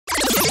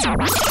I'm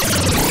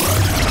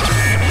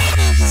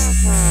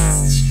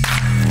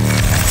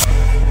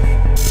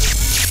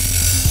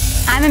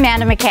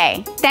Amanda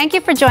McKay. Thank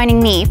you for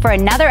joining me for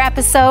another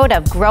episode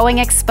of Growing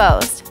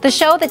Exposed, the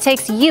show that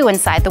takes you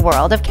inside the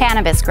world of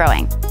cannabis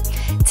growing.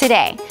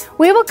 Today,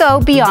 we will go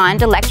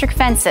beyond electric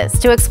fences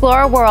to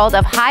explore a world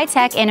of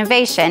high-tech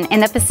innovation in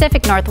the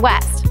Pacific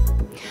Northwest.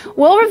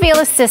 We'll reveal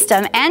a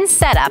system and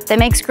setup that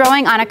makes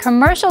growing on a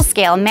commercial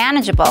scale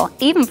manageable,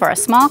 even for a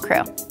small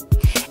crew.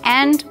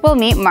 And we'll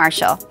meet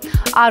Marshall,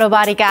 auto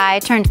body guy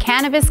turned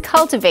cannabis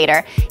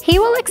cultivator. He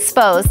will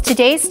expose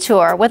today's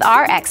tour with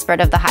our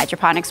expert of the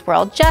hydroponics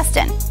world,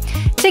 Justin.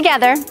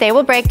 Together, they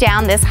will break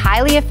down this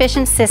highly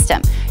efficient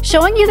system,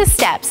 showing you the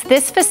steps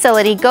this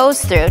facility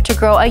goes through to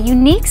grow a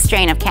unique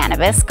strain of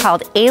cannabis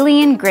called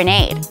Alien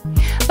Grenade.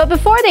 But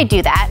before they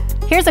do that,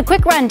 here's a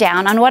quick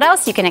rundown on what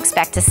else you can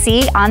expect to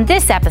see on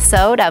this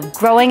episode of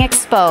Growing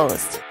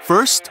Exposed.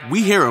 First,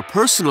 we hear a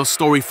personal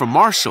story from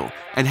Marshall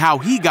and how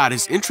he got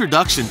his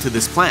introduction to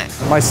this plant.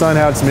 My son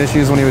had some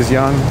issues when he was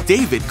young.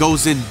 David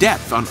goes in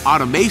depth on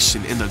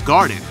automation in the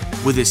garden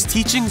with his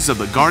teachings of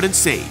the garden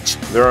sage.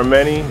 There are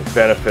many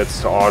benefits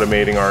to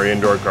automating our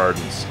indoor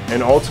gardens,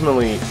 and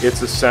ultimately,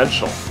 it's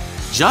essential.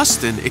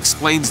 Justin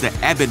explains the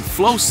Ebb and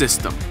Flow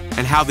system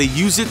and how they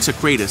use it to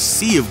create a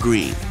sea of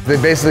green. They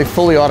basically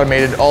fully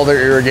automated all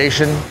their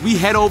irrigation. We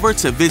head over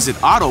to visit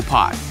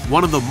Autopod,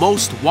 one of the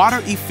most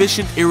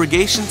water-efficient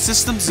irrigation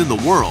systems in the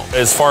world.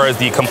 As far as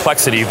the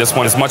complexity, this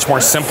one is much more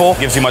simple,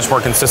 gives you much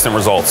more consistent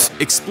results.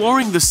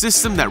 Exploring the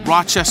system that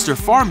Rochester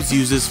Farms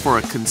uses for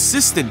a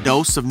consistent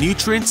dose of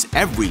nutrients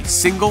every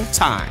single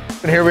time.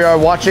 And here we are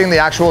watching the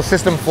actual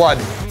system flood.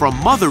 From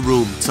mother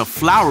room to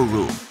flower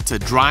room to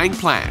drying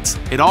plants,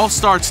 it all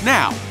starts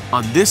now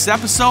on this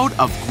episode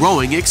of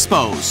Growing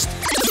Exposed.